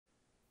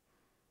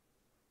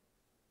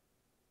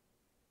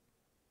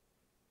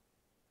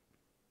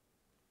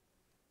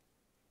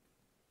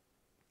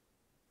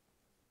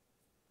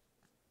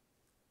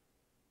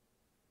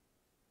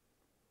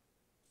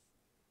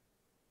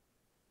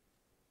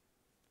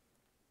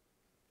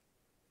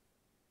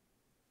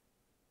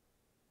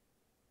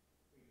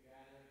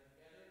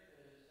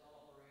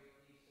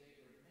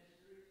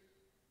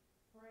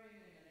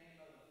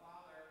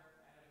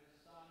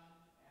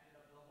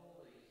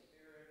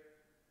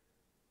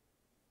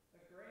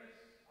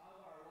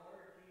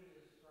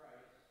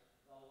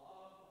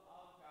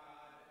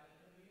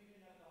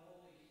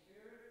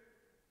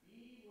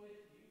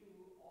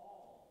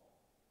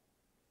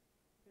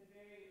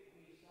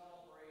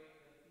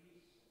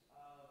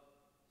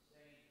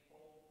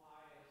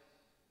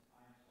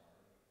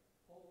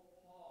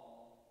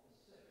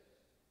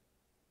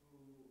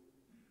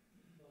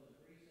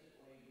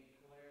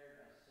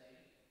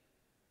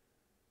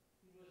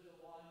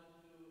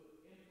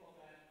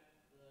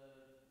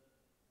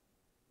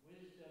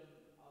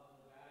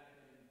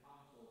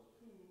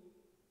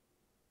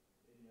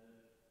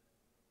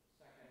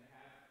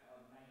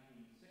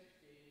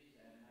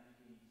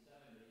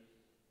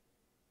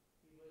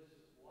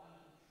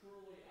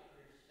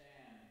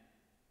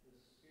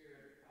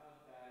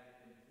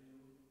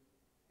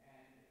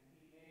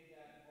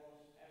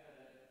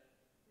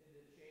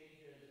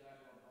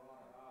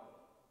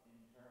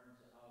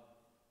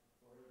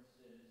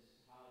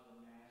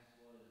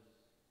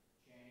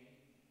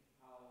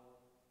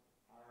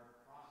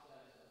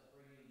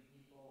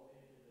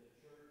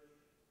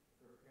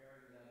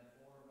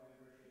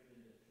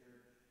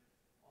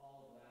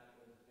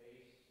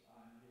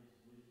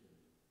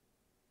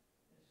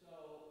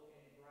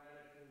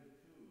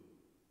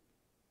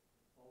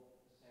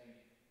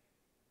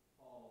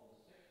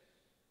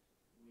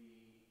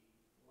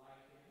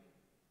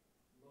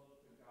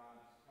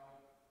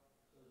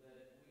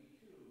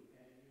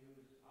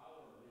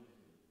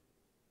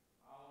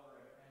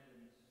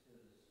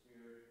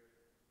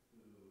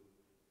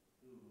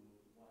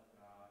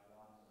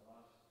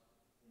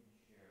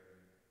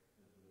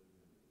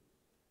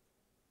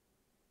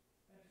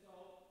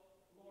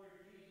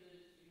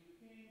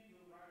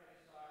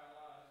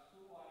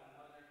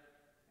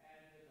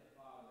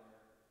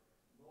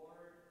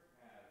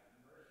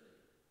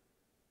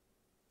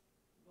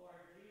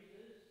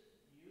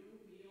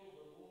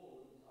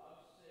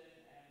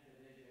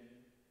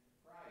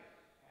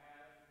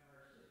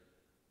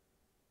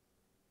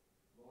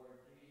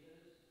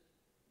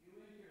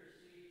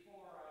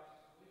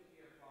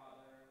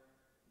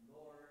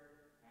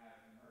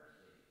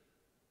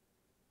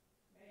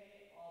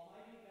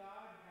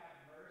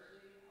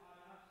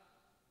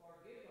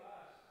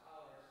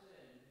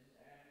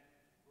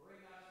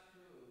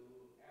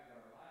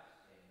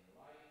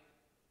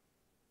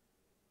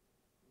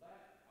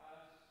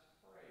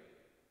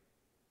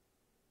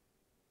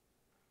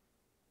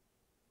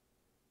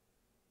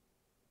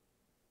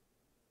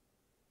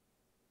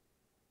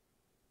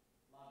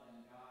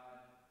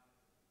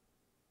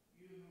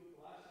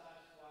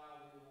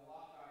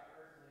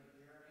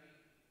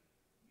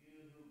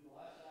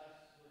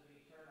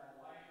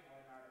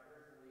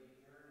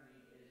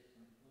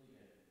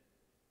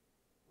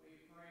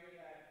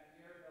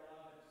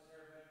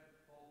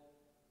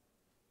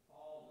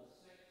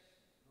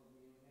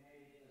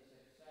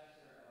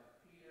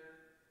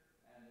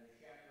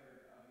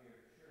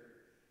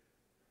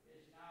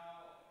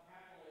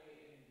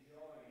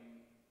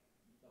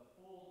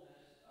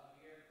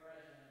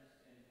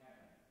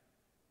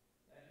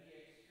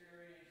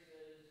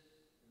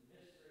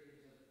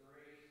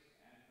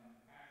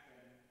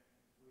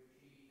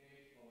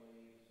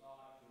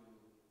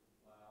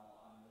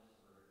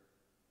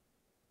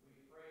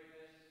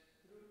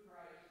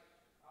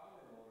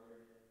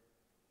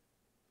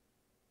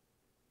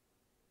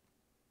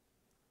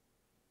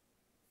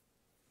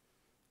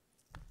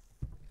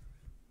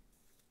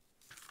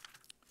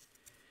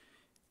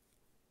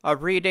A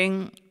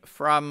reading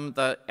from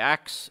the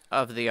Acts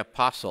of the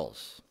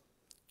Apostles.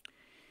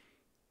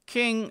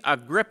 King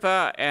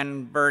Agrippa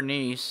and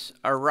Bernice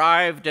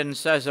arrived in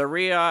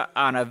Caesarea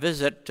on a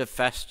visit to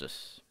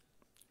Festus.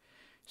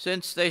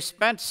 Since they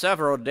spent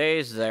several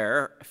days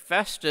there,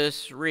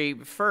 Festus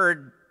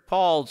referred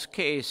Paul's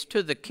case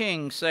to the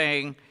king,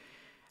 saying,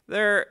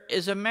 "There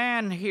is a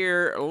man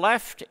here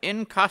left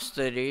in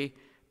custody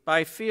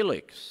by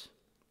Felix.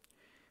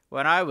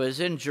 When I was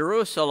in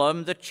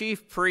Jerusalem, the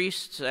chief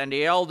priests and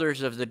the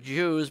elders of the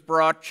Jews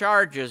brought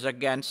charges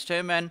against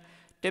him and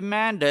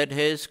demanded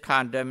his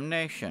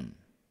condemnation.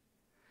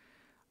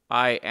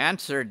 I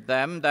answered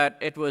them that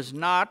it was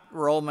not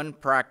Roman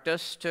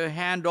practice to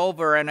hand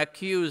over an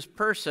accused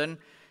person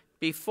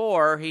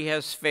before he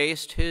has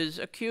faced his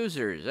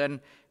accusers and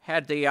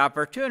had the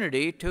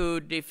opportunity to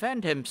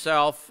defend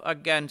himself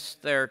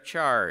against their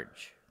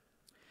charge.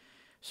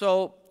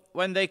 So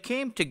when they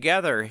came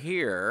together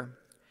here,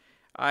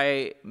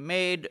 I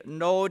made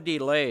no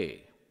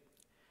delay.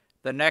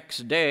 The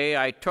next day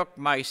I took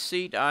my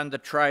seat on the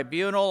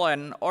tribunal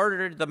and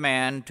ordered the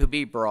man to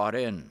be brought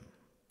in.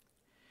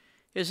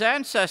 His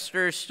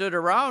ancestors stood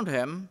around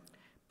him,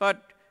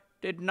 but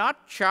did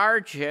not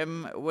charge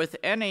him with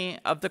any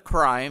of the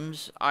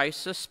crimes I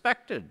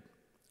suspected.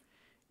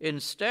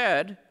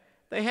 Instead,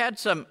 they had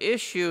some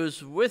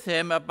issues with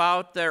him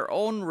about their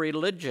own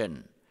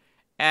religion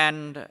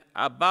and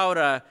about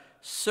a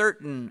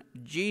certain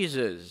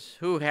Jesus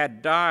who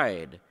had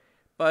died,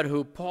 but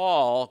who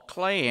Paul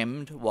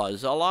claimed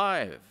was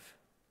alive.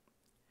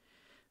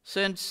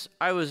 Since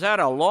I was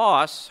at a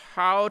loss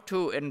how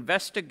to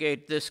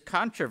investigate this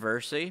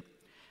controversy,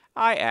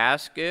 I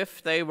asked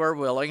if they were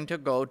willing to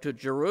go to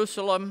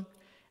Jerusalem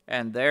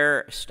and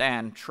there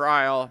stand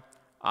trial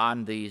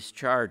on these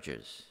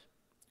charges.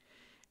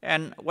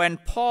 And when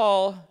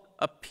Paul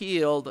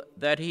appealed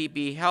that he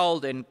be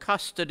held in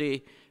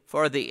custody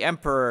for the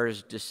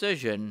emperor's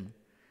decision,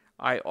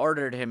 I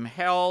ordered him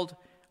held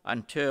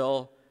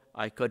until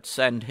I could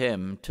send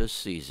him to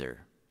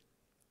Caesar."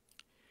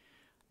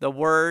 The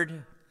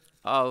word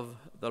of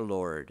the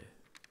Lord.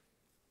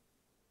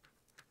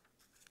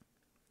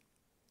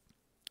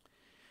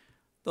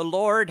 The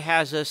Lord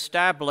has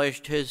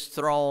established his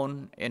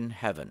throne in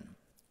heaven.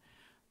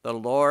 The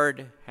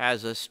Lord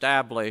has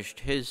established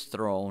his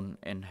throne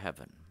in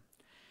heaven.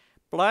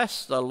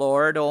 Bless the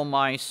Lord, O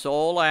my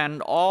soul,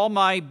 and all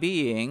my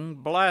being,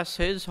 bless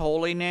his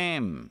holy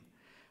name.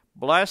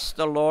 Bless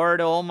the Lord,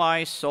 O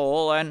my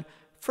soul, and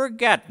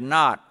forget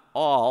not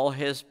all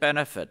his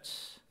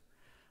benefits.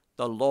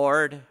 The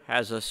Lord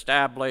has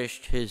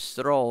established his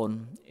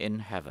throne in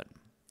heaven.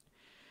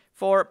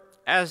 For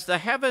as the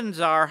heavens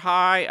are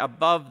high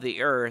above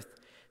the earth,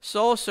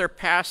 so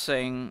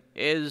surpassing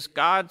is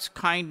God's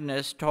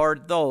kindness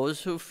toward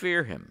those who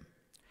fear him.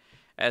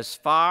 As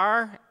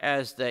far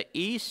as the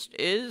east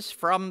is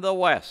from the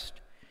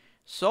west,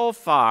 so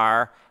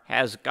far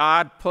has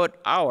God put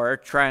our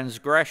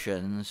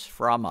transgressions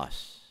from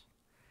us.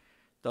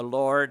 The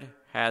Lord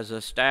has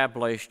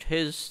established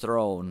his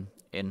throne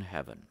in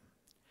heaven.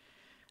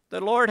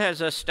 The Lord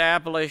has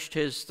established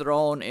his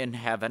throne in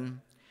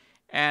heaven,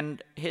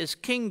 and his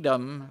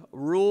kingdom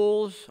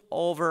rules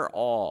over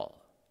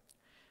all.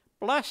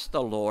 Bless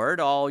the Lord,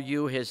 all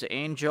you his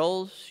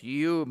angels,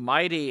 you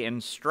mighty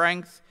in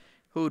strength,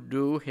 who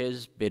do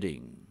his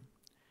bidding.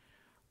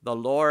 The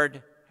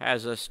Lord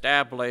has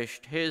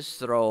established his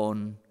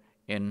throne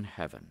in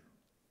heaven.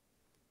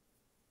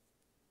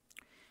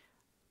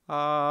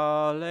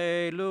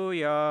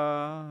 Alleluia,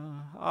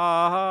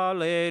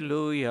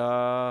 alleluia,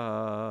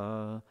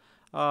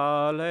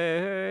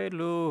 alleluia.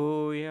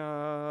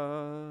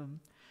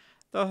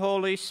 The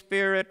Holy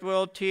Spirit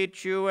will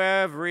teach you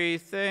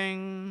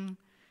everything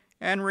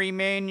and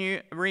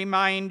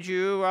remind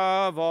you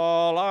of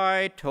all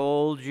I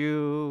told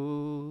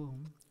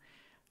you.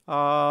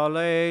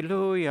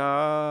 Alleluia,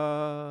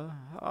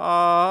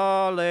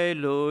 alleluia,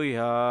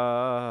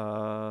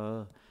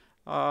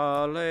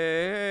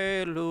 alleluia.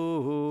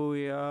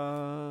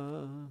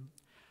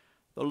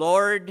 The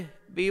Lord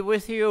be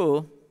with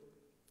you.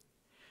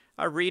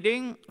 A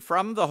reading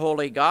from the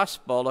Holy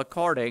Gospel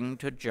according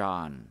to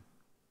John.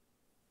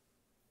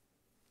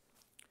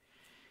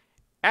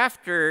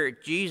 After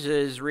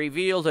Jesus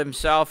revealed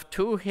himself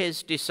to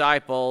his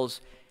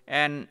disciples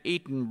and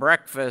eaten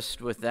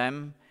breakfast with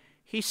them,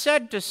 he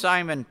said to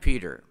Simon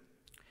Peter,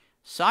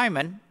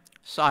 "Simon,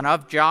 son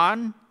of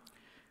John,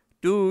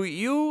 do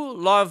you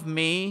love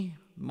me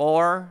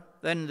more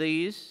than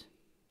these?"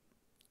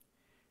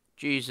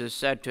 Jesus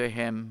said to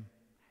him,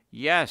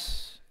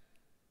 "Yes."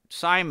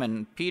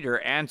 Simon Peter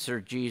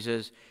answered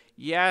Jesus,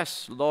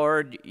 "Yes,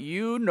 Lord,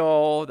 you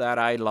know that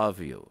I love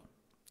you."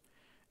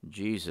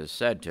 Jesus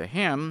said to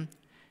him,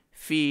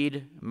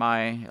 "Feed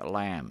my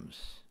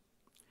lambs."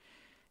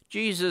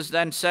 Jesus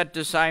then said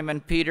to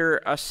Simon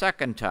Peter a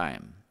second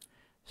time,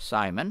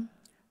 "Simon,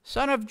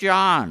 son of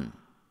John,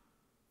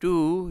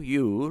 do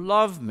you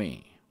love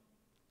me?"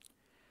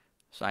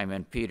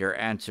 Simon Peter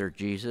answered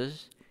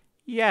Jesus,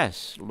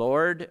 "Yes,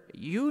 Lord,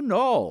 you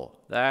know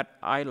that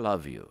I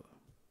love you."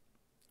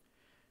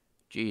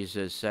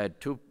 Jesus said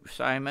to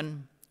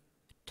Simon,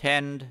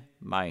 "Tend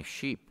my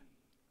sheep."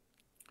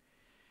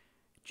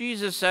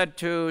 Jesus said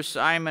to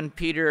Simon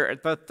Peter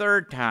the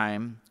third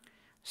time,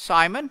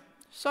 "Simon,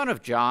 son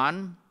of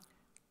John,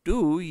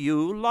 do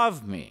you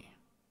love me?"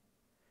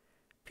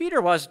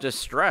 Peter was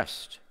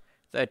distressed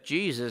that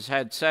Jesus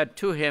had said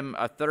to him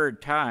a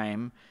third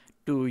time,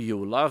 "Do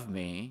you love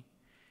me?"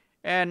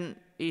 And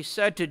he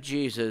said to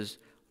Jesus,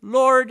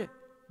 "Lord,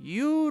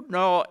 you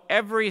know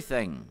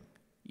everything.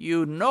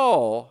 You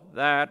know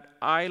that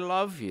I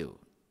love you."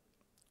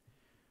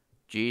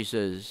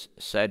 Jesus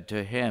said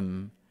to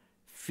him,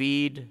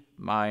 "Feed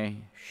my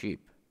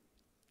sheep."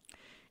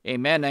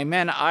 Amen,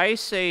 amen. I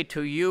say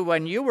to you,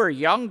 when you were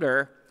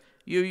younger,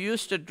 you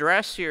used to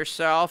dress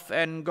yourself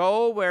and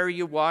go where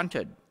you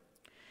wanted.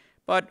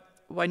 But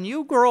when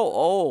you grow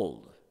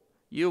old,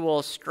 you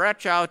will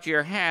stretch out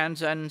your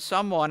hands, and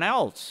someone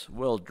else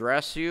will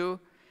dress you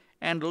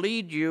and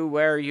lead you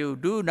where you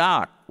do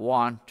not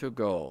want to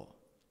go.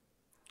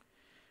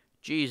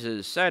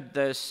 Jesus said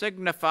this,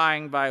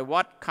 signifying by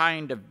what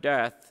kind of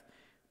death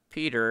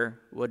Peter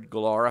would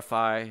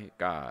glorify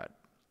God.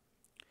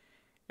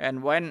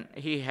 And when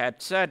he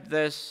had said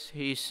this,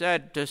 he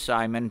said to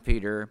Simon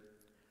Peter,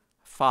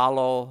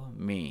 "Follow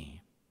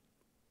me."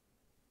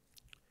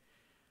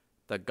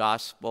 The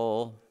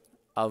Gospel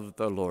of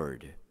the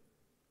Lord.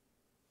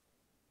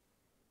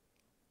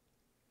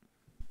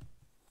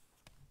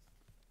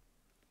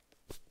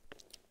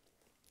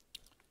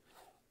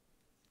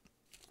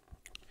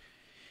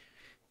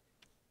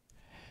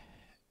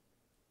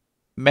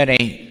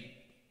 Many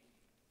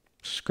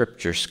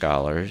scripture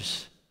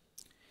scholars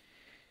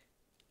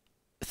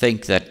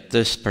think that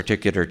this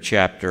particular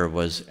chapter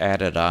was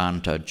added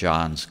on to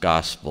John's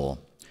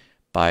Gospel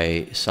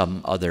by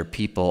some other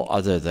people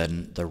other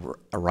than the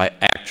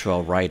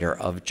actual writer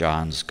of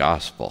John's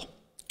Gospel.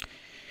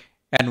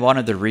 And one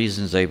of the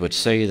reasons they would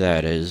say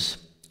that is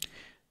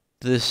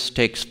this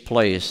takes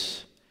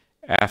place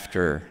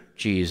after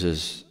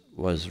Jesus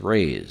was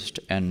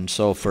raised. And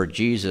so for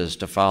Jesus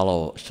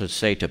to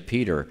say to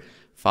Peter,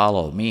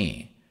 "Follow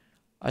me,"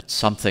 that's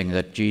something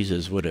that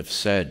Jesus would have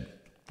said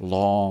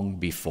long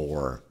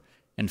before.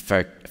 In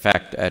fact,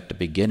 at the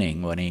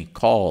beginning, when he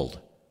called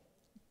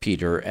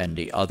Peter and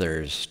the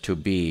others to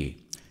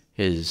be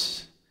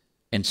his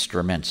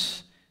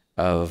instruments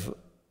of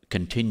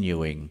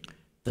continuing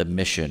the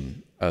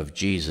mission of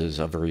Jesus,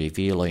 of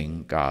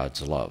revealing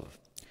God's love.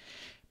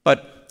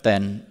 But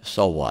then,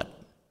 so what?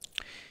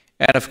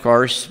 And of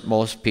course,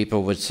 most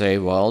people would say,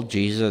 well,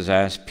 Jesus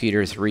asked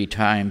Peter 3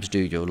 times, "Do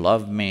you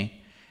love me?"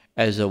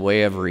 as a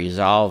way of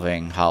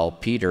resolving how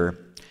Peter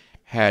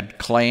had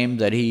claimed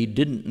that he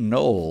didn't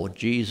know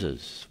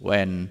Jesus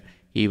when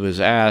he was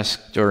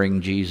asked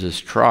during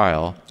Jesus'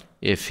 trial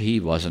if he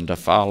wasn't a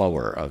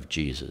follower of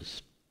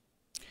Jesus.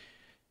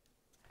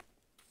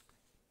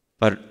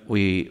 But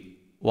we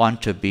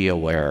want to be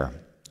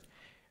aware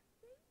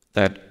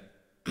that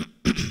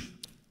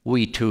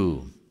we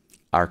too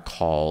are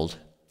called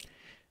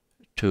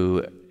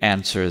to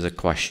answer the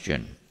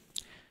question,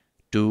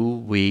 do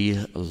we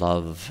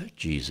love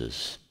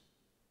Jesus?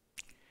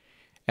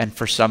 And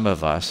for some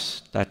of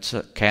us,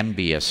 that can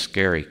be a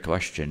scary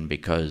question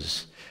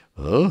because,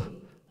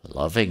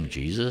 loving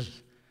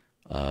Jesus?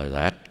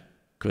 That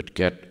could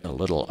get a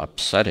little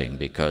upsetting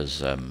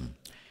because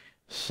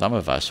some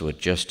of us would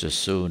just as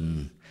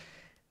soon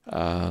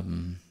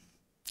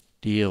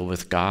deal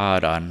with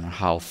God on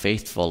how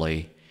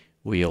faithfully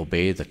we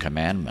obey the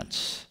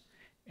commandments,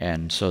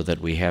 and so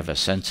that we have a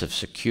sense of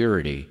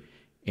security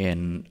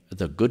in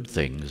the good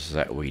things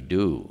that we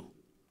do.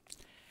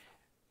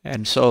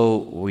 And so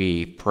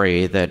we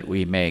pray that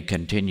we may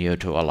continue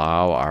to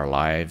allow our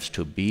lives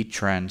to be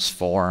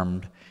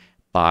transformed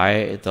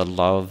by the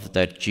love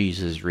that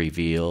Jesus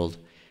revealed,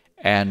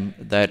 and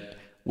that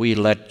we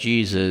let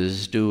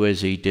Jesus do as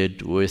he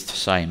did with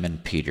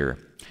Simon Peter,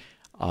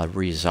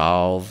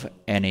 resolve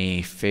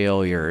any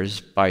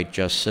failures by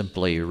just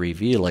simply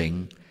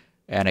revealing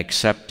and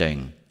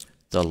accepting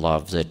the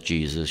love that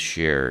Jesus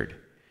shared.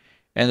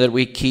 And that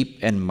we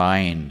keep in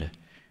mind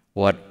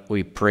what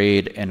we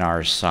prayed in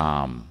our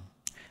psalm.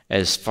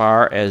 As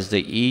far as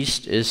the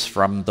east is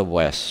from the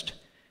west,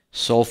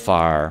 so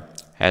far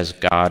has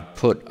God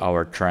put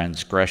our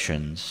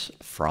transgressions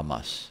from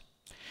us.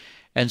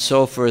 And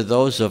so for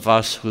those of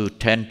us who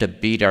tend to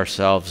beat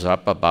ourselves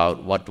up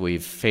about what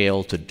we've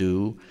failed to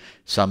do,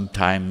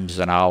 sometimes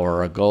an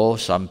hour ago,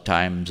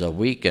 sometimes a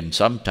week, and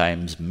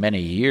sometimes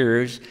many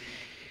years,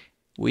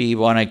 we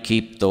want to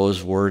keep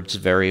those words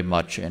very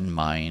much in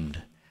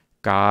mind.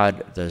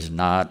 God does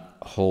not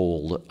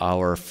hold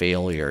our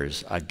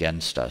failures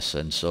against us.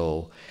 And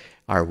so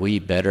are we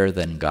better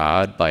than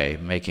God by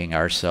making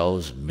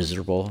ourselves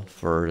miserable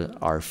for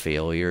our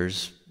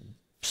failures,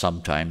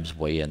 sometimes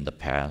way in the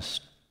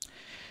past?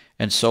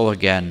 And so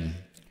again,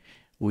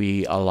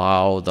 we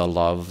allow the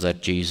love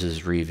that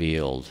Jesus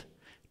revealed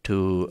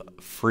to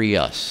free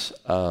us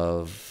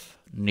of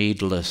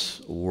needless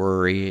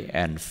worry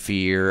and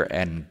fear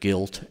and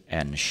guilt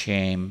and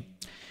shame,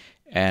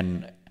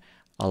 and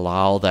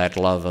allow that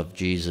love of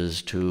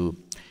Jesus to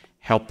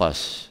help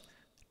us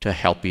to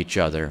help each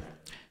other,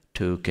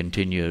 to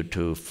continue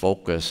to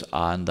focus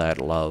on that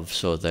love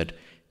so that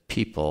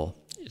people,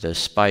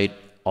 despite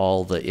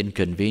all the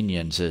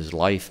inconveniences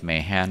life may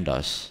hand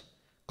us,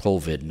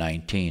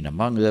 COVID-19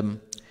 among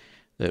them,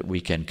 that we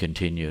can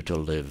continue to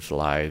live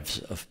lives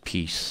of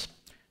peace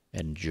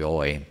and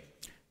joy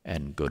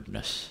and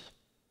goodness.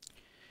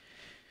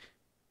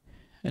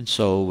 And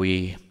so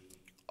we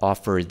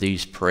offer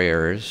these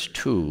prayers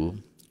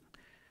to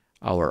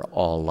our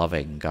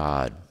all-loving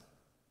God.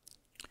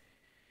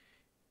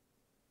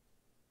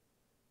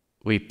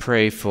 We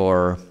pray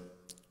for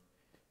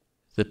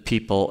the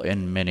people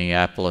in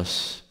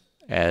Minneapolis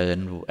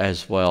and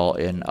as well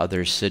in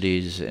other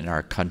cities in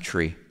our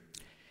country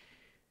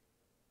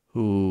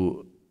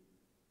who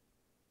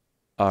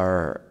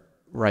are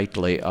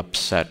rightly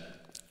upset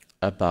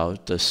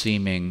about the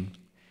seeming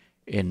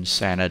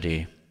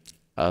insanity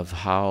of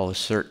how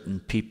certain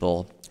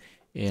people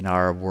in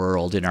our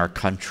world, in our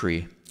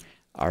country,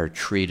 are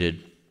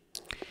treated,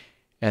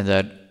 and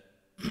that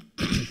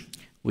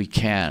we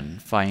can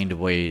find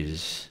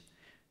ways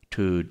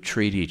to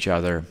treat each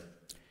other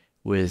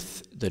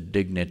with the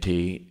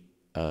dignity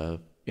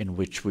in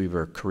which we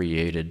were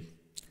created.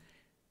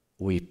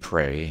 We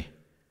pray,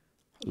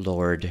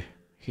 Lord,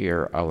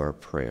 hear our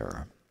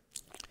prayer.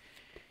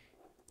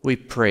 We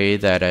pray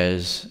that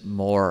as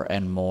more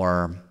and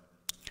more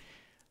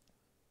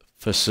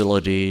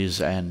facilities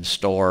and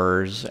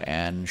stores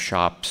and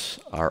shops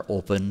are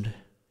opened,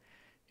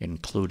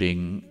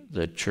 including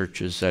the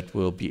churches that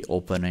will be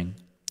opening,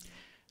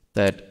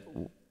 that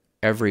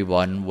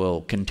everyone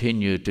will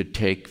continue to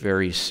take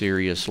very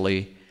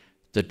seriously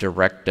the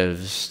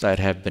directives that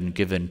have been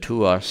given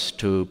to us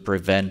to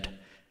prevent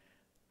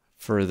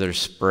further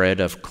spread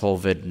of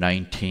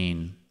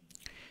COVID-19,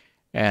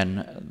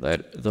 and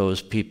that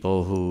those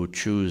people who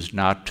choose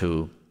not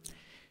to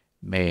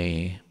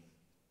may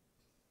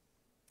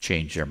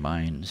change their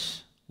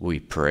minds. We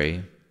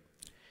pray,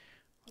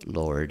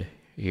 Lord,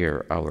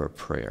 hear our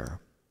prayer.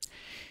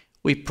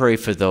 We pray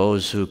for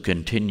those who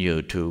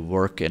continue to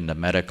work in the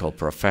medical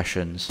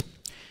professions,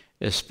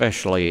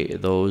 especially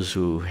those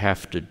who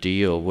have to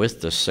deal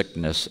with the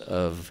sickness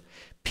of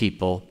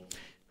people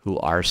who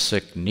are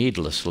sick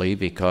needlessly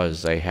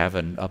because they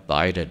haven't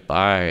abided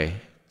by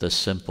the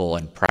simple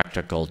and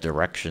practical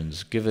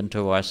directions given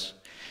to us,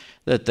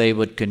 that they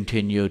would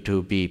continue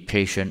to be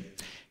patient,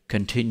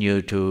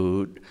 continue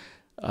to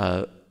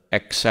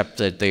accept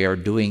that they are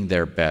doing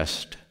their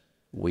best.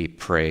 We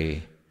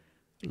pray,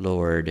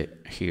 Lord,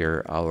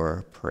 hear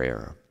our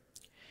prayer.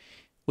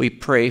 We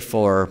pray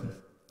for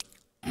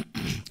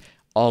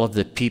all of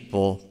the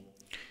people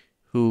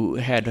who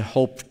had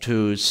hoped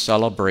to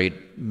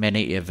celebrate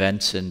many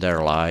events in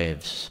their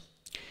lives: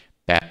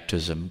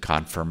 baptism,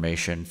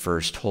 confirmation,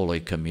 First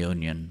Holy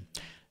Communion,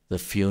 the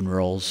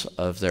funerals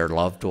of their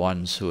loved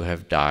ones who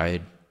have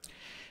died,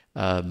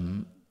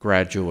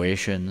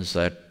 graduations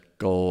that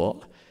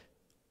go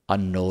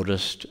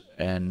unnoticed,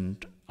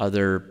 and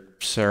other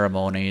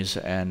ceremonies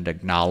and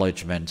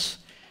acknowledgments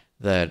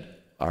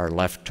that are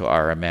left to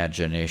our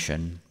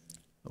imagination.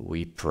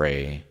 We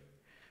pray,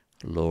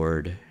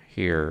 Lord,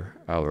 hear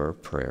our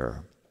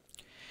prayer.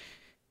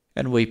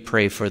 And we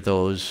pray for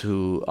those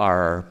who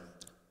are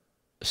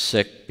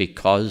sick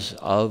because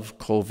of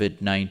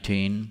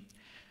COVID-19,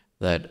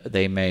 that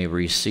they may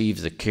receive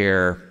the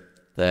care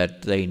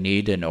that they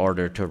need in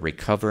order to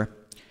recover,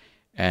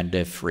 and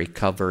if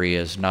recovery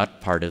is not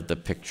part of the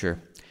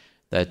picture,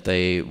 that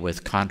they,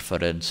 with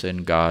confidence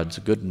in God's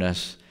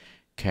goodness,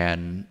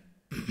 can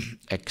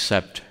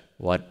accept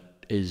what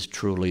is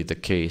truly the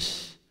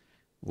case.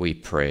 We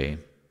pray.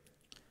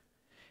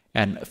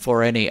 And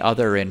for any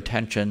other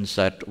intentions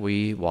that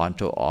we want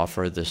to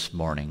offer this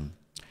morning,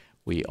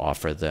 we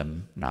offer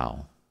them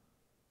now.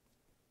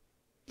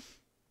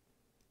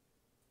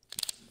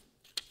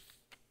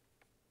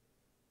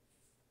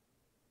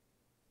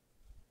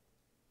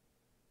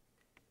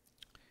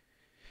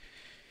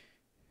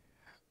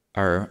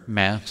 Our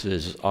Mass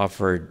is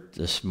offered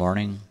this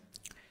morning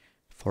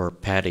for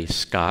Patty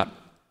Scott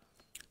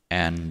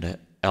and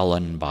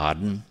Ellen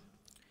Baden.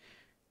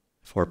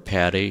 For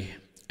Patty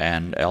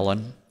and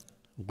Ellen,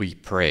 we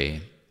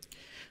pray,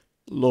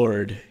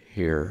 Lord,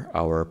 hear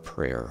our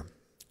prayer.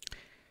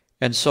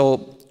 And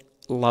so,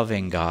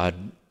 loving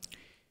God,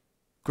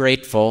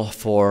 grateful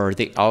for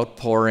the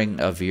outpouring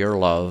of your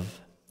love,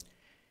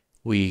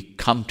 we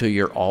come to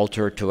your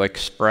altar to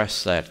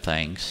express that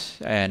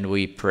thanks, and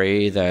we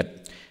pray that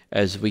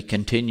as we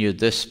continue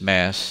this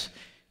Mass,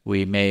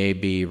 we may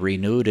be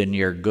renewed in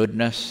your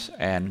goodness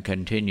and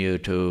continue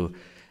to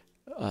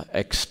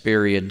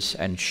experience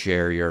and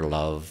share your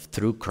love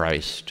through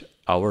Christ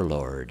our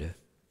Lord.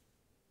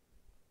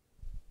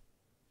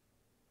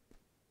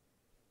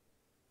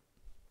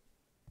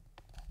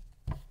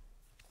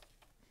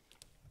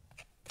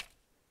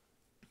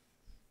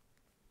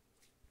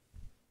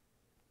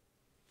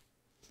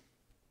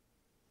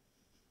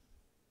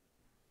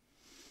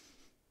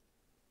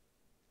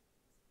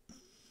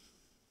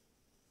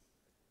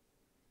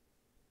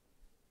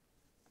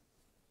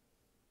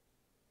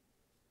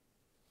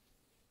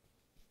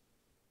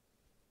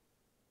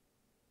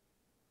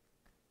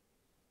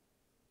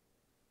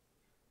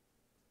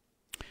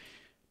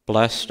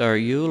 Blessed are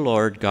you,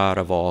 Lord God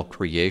of all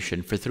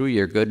creation, for through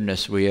your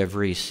goodness we have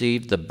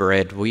received the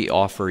bread we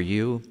offer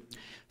you.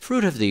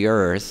 Fruit of the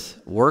earth,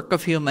 work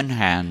of human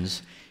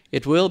hands,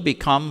 it will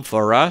become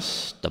for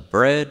us the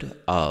bread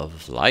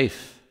of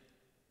life.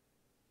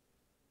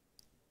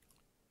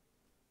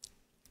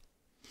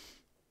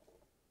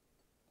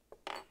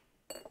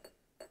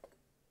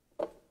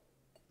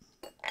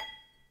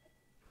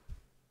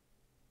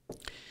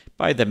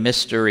 By the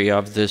mystery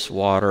of this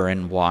water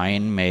and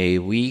wine, may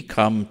we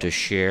come to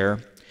share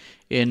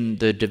in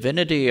the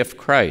divinity of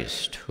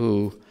Christ,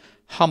 who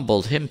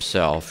humbled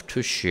himself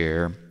to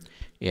share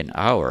in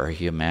our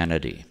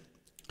humanity.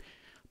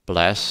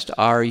 Blessed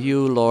are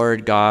you,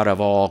 Lord God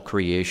of all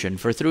creation,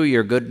 for through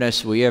your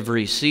goodness we have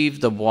received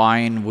the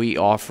wine we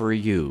offer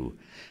you.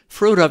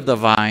 Fruit of the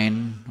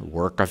vine,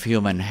 work of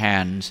human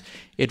hands,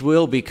 it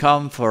will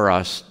become for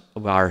us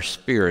our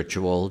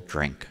spiritual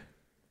drink.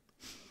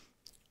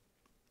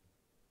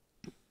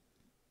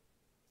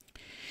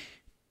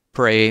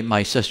 Pray,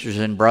 my sisters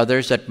and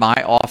brothers, that my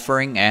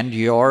offering and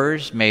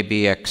yours may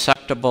be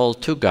acceptable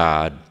to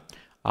God,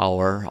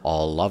 our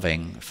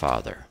all-loving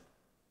Father.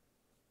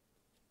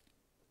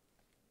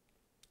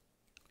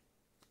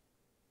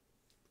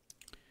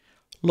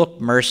 Look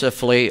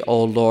mercifully,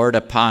 O Lord,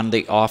 upon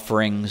the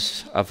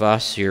offerings of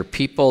us, your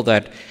people,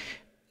 that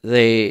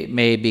they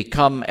may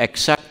become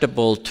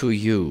acceptable to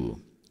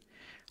you.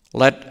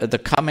 Let the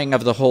coming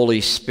of the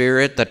Holy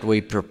Spirit that we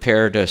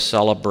prepare to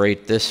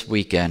celebrate this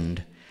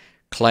weekend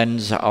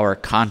cleanse our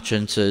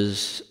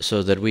consciences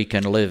so that we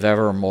can live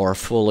ever more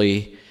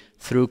fully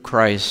through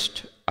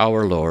Christ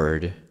our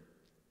Lord.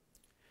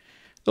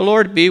 The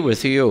Lord be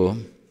with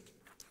you.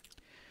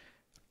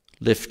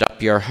 Lift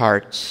up your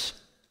hearts.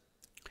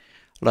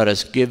 Let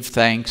us give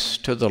thanks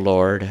to the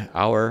Lord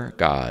our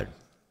God.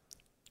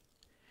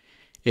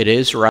 It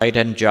is right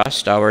and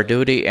just, our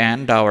duty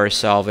and our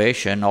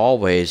salvation,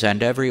 always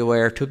and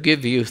everywhere to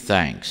give you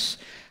thanks,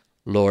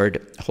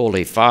 Lord,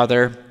 Holy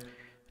Father,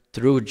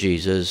 through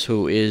Jesus,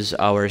 who is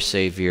our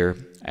Savior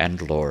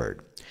and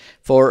Lord.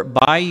 For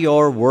by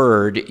your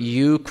word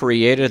you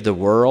created the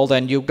world,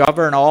 and you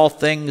govern all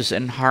things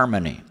in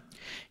harmony.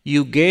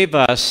 You gave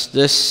us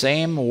this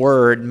same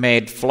word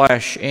made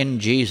flesh in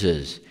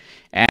Jesus,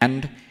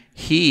 and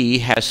he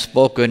has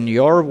spoken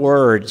your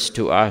words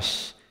to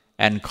us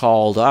and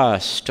called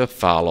us to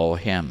follow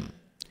him.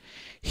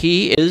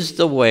 He is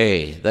the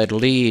way that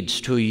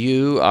leads to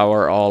you,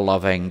 our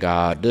all-loving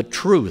God, the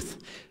truth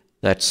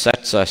that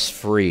sets us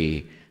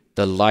free,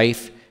 the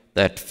life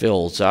that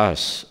fills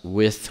us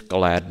with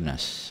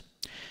gladness.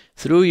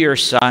 Through your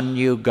Son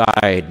you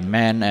guide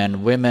men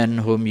and women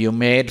whom you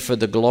made for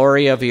the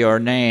glory of your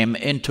name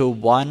into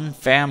one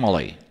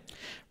family,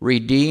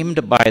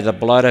 redeemed by the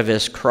blood of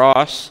his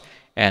cross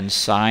and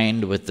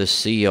signed with the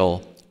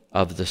seal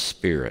of the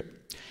Spirit.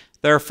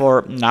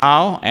 Therefore,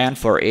 now and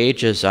for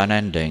ages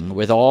unending,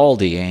 with all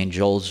the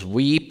angels,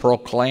 we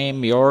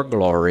proclaim your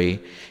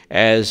glory,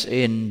 as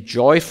in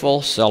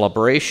joyful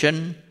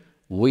celebration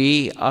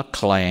we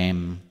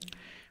acclaim,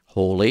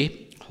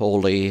 Holy,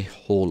 holy,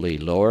 holy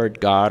Lord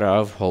God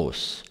of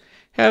hosts.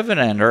 Heaven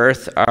and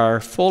earth are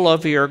full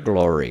of your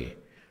glory.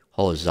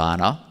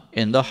 Hosanna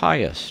in the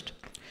highest.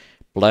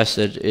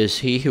 Blessed is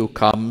he who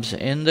comes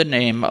in the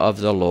name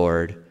of the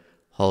Lord.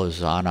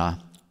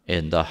 Hosanna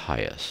in the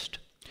highest.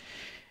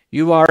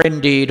 You are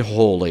indeed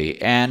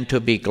holy, and to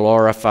be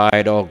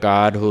glorified, O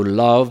God, who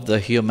love the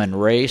human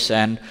race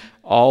and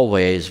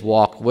always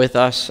walk with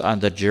us on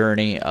the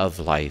journey of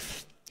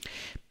life.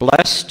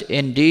 Blessed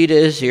indeed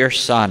is your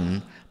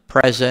Son,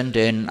 present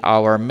in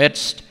our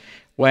midst,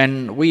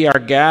 when we are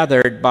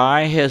gathered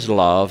by his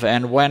love,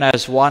 and when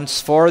as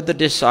once for the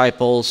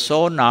disciples,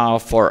 so now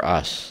for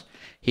us,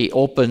 he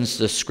opens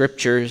the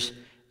Scriptures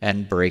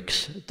and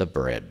breaks the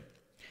bread.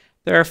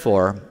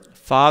 Therefore,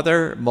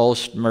 Father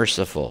most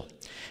merciful,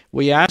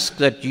 we ask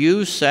that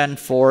you send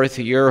forth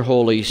your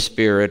Holy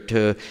Spirit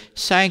to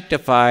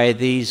sanctify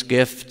these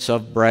gifts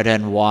of bread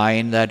and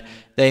wine, that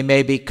they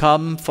may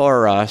become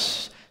for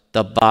us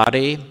the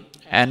body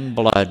and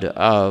blood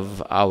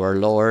of our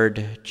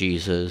Lord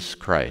Jesus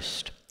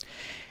Christ.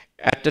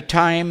 At the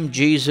time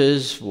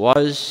Jesus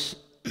was,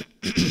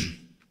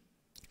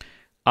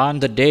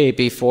 on the day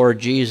before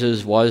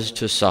Jesus was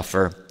to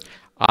suffer,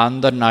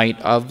 on the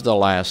night of the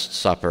Last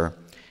Supper,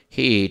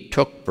 he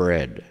took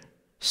bread,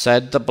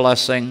 said the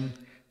blessing,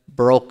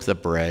 broke the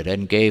bread,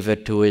 and gave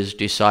it to his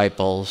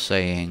disciples,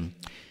 saying,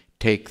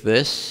 "Take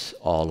this,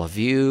 all of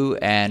you,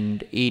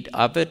 and eat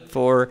of it,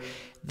 for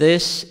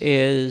this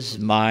is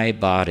my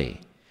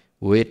body,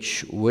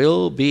 which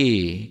will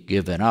be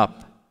given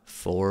up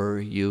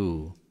for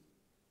you."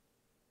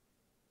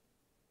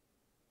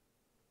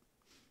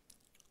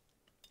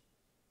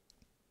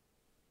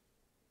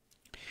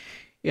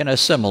 In a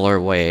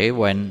similar way,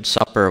 when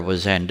supper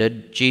was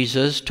ended,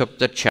 Jesus took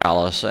the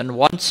chalice, and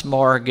once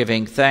more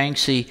giving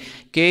thanks, he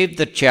gave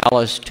the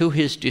chalice to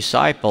his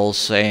disciples,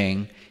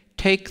 saying,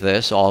 Take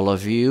this, all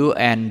of you,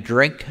 and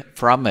drink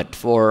from it,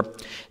 for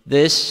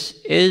this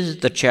is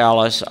the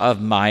chalice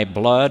of my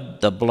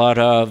blood, the blood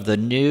of the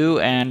new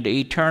and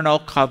eternal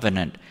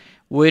covenant,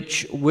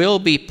 which will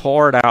be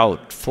poured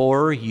out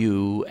for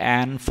you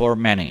and for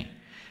many,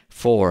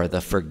 for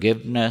the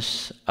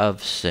forgiveness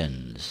of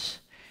sins.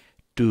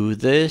 Do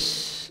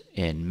this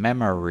in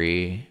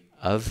memory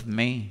of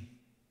me.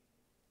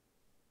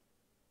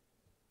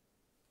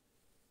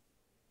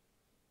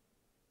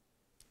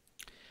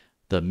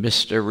 The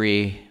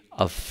mystery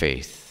of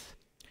faith.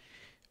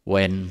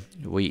 When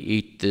we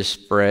eat this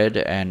bread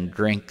and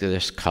drink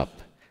this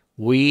cup,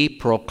 we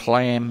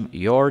proclaim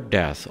your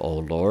death, O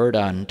Lord,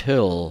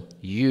 until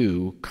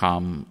you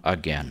come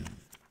again.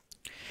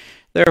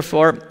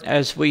 Therefore,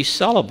 as we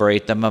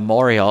celebrate the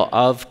memorial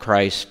of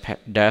Christ's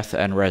death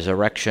and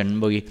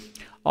resurrection, we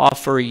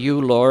offer you,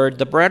 Lord,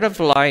 the bread of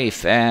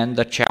life and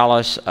the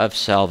chalice of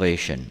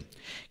salvation,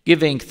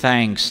 giving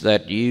thanks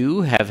that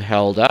you have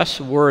held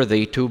us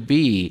worthy to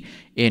be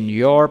in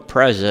your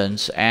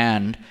presence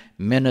and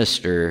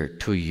minister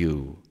to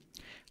you.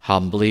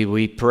 Humbly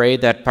we pray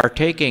that,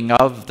 partaking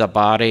of the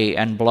body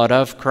and blood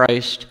of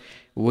Christ,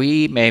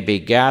 we may be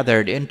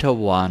gathered into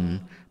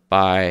one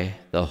by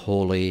the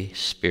Holy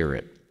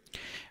Spirit.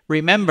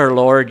 Remember,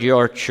 Lord,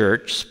 your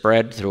church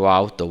spread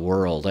throughout the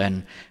world,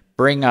 and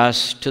bring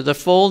us to the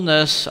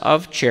fullness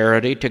of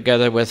charity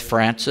together with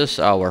Francis,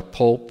 our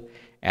Pope,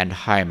 and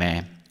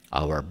Jaime,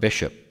 our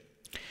Bishop.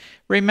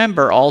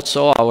 Remember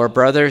also our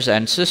brothers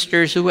and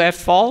sisters who have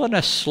fallen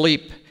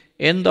asleep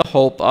in the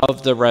hope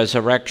of the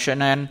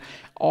resurrection, and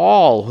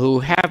all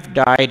who have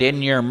died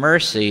in your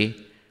mercy.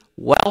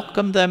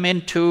 Welcome them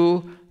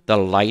into the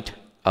light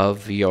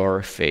of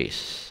your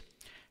face.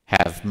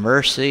 Have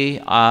mercy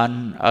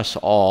on us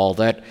all,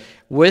 that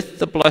with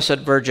the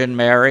Blessed Virgin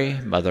Mary,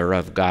 Mother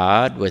of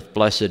God, with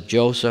blessed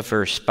Joseph,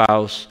 her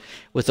spouse,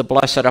 with the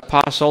blessed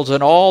apostles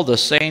and all the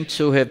saints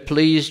who have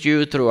pleased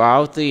you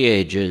throughout the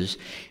ages,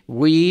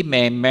 we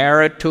may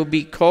merit to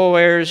be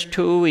co-heirs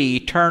to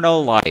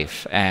eternal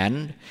life,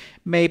 and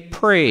may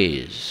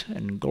praise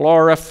and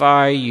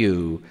glorify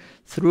you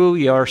through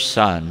your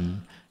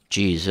Son,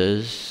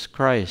 Jesus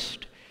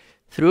Christ.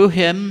 Through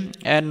him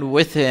and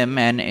with him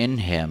and in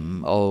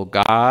him, O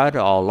God,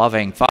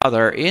 all-loving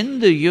Father, in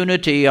the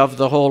unity of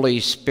the Holy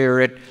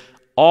Spirit,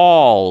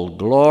 all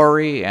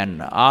glory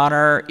and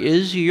honor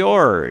is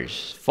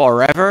yours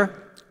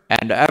forever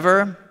and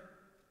ever.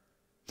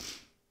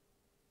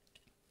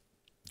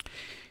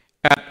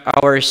 At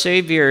our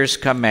Savior's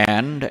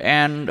command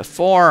and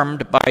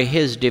formed by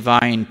his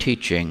divine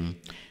teaching,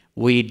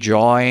 we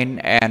join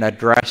and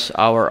address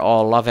our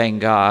all-loving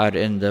God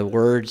in the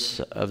words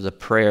of the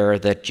prayer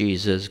that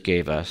Jesus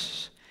gave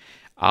us.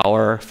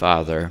 Our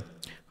Father,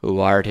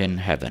 who art in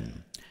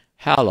heaven,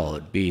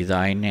 hallowed be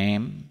thy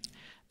name.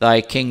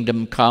 Thy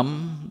kingdom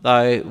come,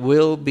 thy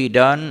will be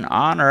done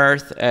on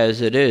earth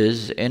as it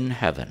is in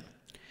heaven.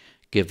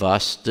 Give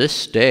us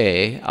this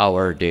day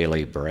our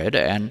daily bread,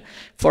 and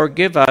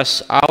forgive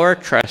us our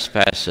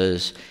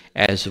trespasses,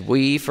 as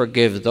we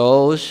forgive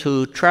those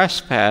who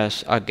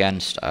trespass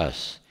against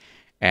us.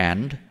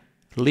 And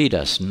lead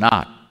us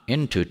not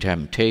into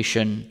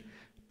temptation,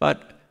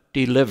 but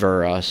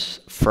deliver us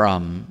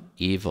from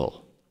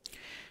evil.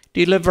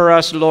 Deliver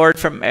us, Lord,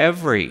 from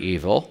every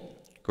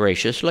evil.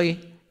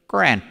 Graciously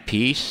grant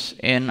peace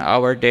in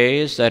our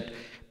days, that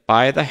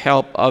by the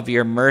help of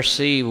your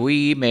mercy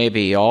we may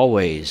be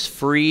always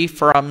free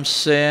from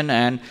sin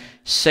and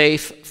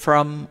safe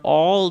from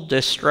all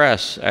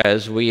distress,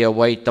 as we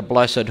await the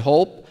blessed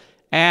hope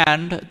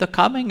and the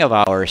coming of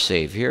our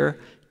Savior,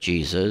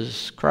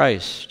 Jesus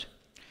Christ.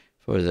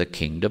 For the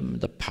kingdom,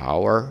 the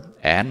power,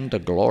 and the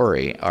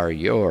glory are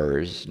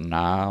yours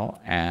now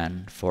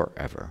and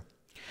forever.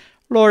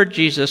 Lord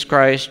Jesus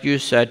Christ, you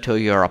said to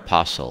your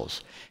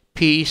apostles,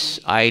 "Peace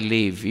I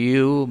leave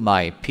you,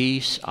 my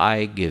peace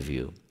I give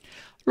you."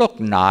 Look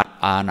not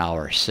on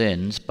our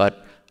sins,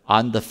 but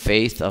on the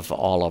faith of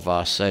all of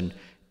us, and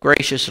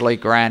graciously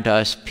grant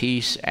us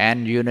peace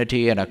and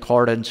unity in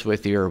accordance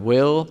with your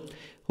will,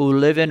 who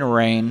live and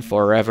reign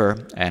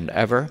forever and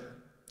ever.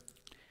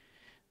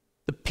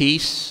 The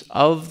peace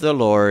of the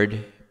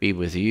Lord be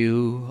with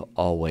you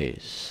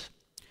always.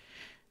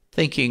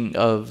 Thinking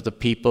of the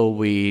people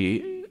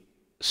we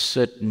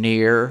sit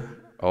near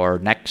or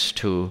next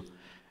to,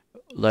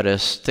 let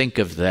us think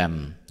of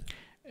them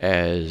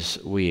as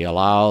we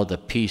allow the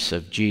peace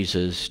of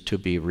Jesus to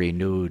be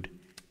renewed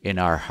in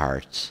our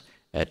hearts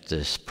at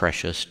this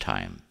precious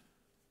time.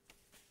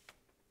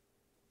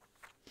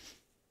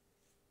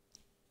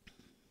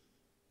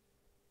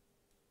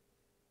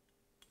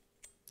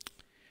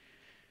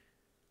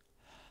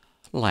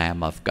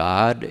 Lamb of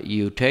God,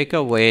 you take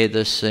away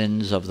the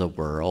sins of the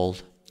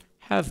world.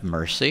 Have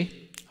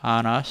mercy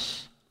on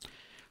us.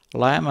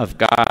 Lamb of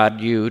God,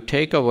 you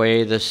take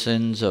away the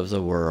sins of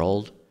the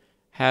world.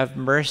 Have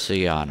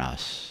mercy on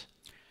us.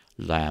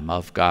 Lamb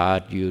of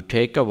God, you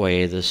take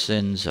away the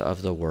sins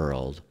of the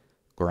world.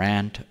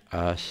 Grant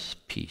us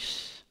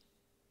peace.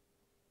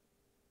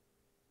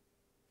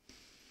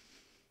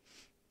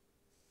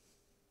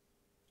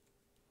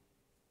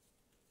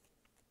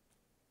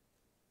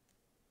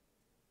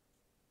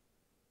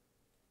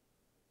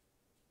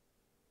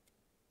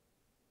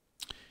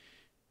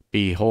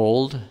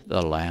 Behold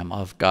the Lamb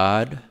of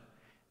God.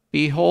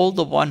 Behold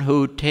the one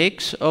who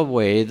takes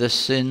away the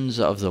sins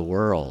of the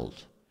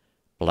world.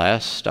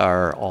 Blessed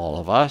are all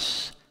of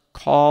us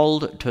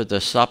called to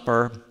the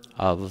supper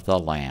of the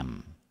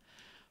Lamb.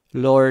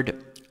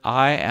 Lord,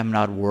 I am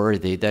not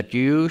worthy that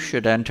you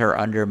should enter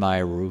under my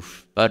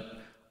roof, but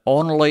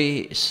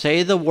only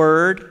say the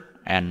word,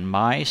 and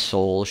my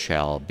soul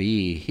shall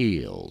be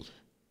healed.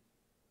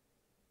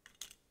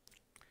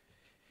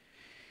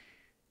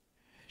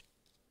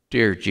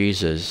 Dear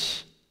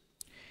Jesus,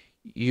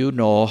 you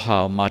know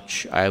how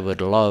much I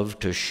would love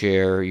to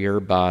share your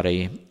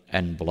body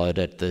and blood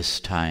at this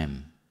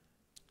time.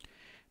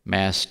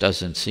 Mass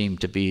doesn't seem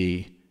to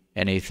be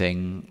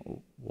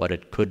anything what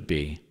it could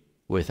be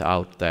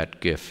without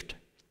that gift.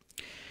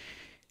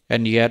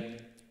 And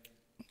yet,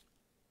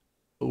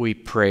 we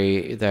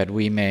pray that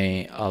we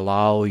may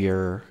allow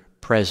your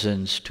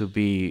presence to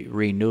be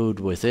renewed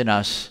within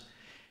us,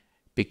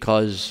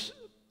 because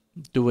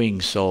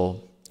doing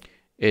so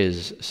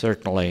is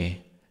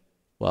certainly,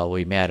 well,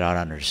 we may not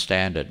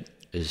understand it,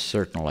 is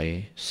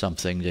certainly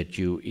something that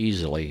you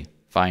easily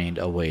find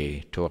a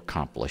way to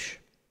accomplish.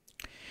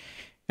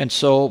 And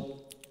so,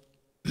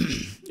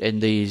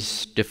 in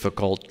these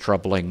difficult,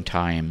 troubling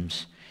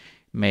times,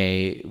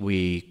 may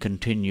we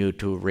continue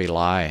to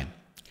rely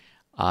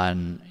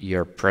on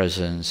your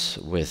presence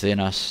within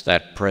us,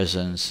 that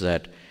presence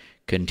that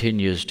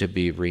continues to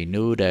be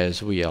renewed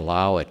as we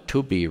allow it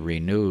to be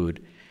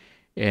renewed,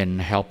 in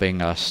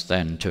helping us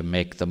then to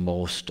make the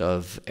most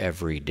of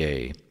every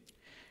day,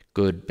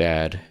 good,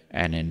 bad,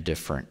 and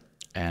indifferent,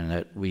 and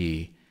that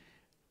we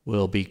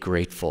will be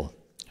grateful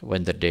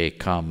when the day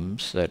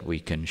comes that we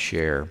can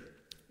share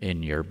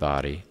in your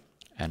body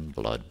and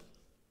blood.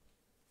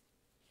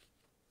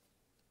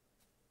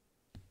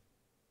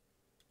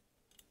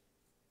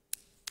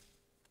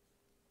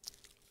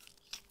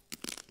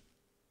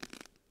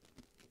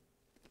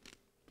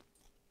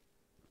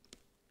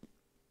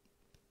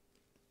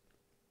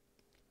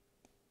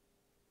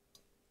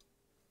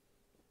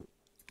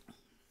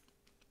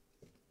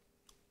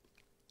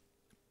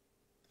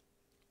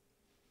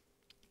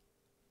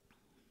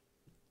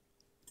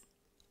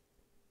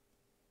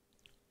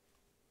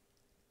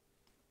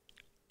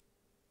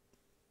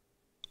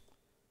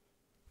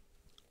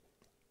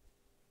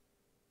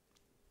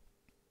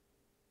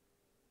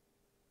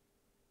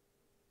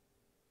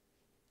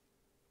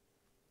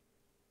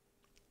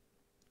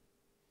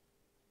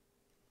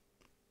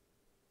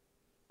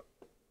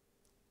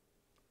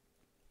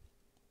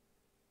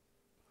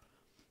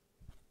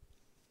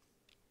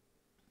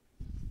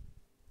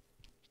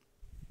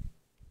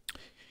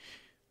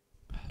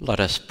 Let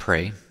us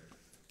pray.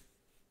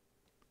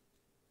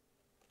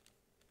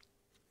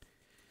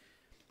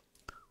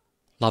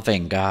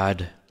 Loving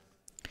God,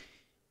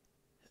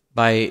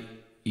 by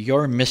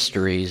your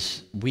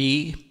mysteries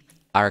we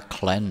are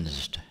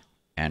cleansed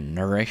and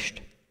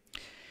nourished.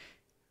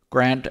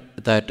 Grant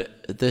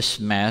that this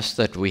Mass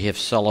that we have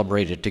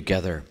celebrated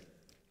together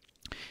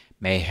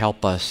may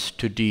help us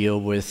to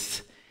deal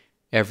with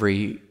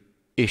every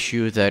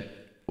issue that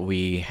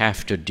we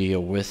have to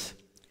deal with,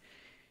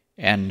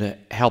 and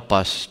help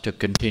us to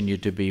continue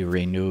to be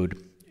renewed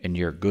in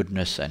your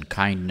goodness and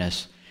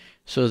kindness,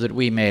 so that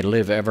we may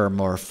live ever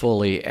more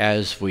fully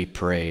as we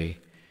pray,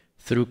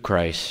 through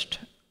Christ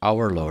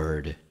our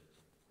Lord.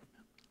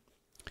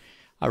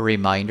 A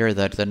reminder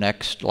that the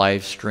next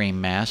live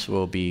stream Mass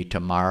will be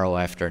tomorrow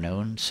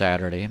afternoon,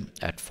 Saturday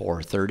at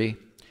 4:30,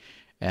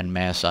 and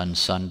Mass on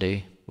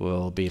Sunday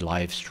will be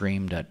live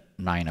streamed at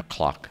 9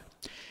 o'clock.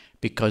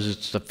 Because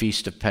it's the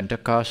Feast of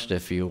Pentecost,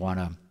 if you want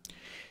to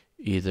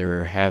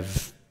either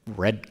have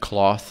red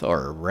cloth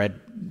or red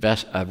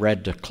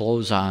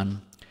clothes on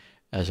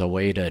as a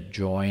way to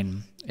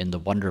join in the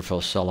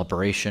wonderful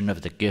celebration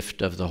of the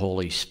gift of the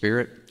Holy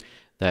Spirit,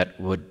 that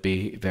would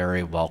be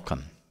very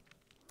welcome.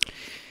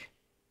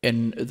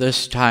 In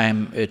this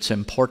time, it's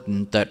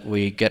important that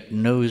we get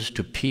news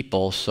to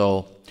people,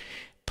 so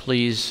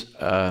please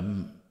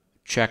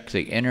check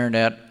the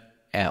internet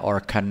or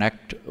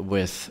connect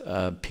with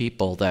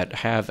people that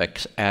have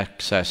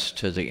access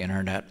to the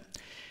internet.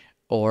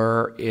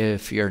 Or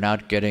if you're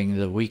not getting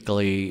the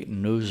weekly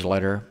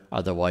newsletter,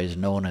 otherwise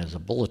known as a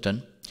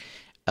bulletin,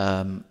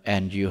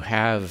 and you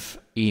have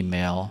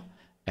email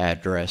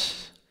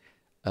address,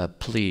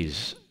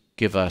 please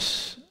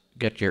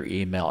get your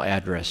email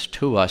address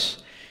to us,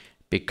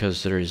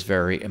 because there is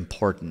very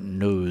important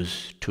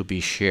news to be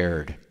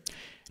shared,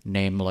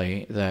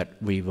 namely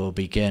that we will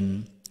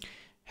begin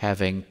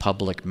having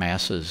public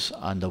masses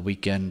on the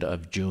weekend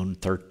of June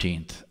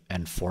 13th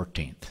and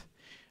 14th.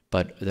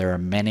 But there are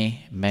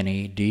many,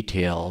 many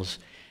details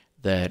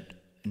that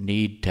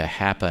need to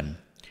happen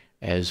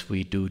as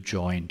we do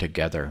join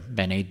together,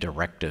 many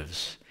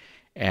directives.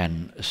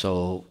 And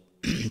so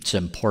it's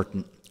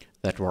important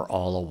that we're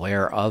all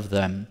aware of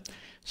them,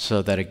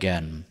 so that,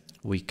 again,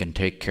 we can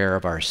take care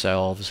of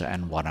ourselves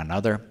and one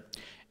another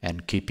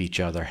and keep each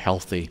other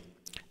healthy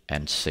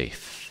and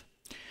safe.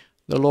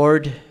 The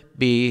Lord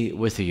be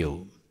with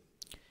you.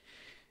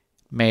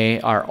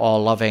 May our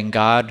all-loving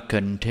God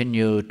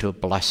continue to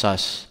bless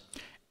us.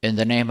 In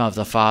the name of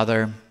the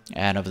Father,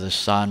 and of the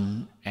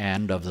Son,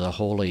 and of the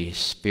Holy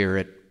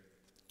Spirit.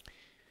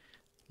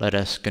 Let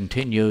us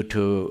continue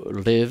to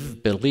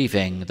live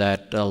believing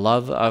that the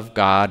love of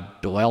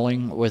God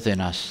dwelling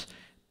within us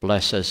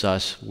blesses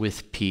us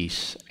with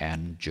peace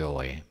and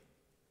joy.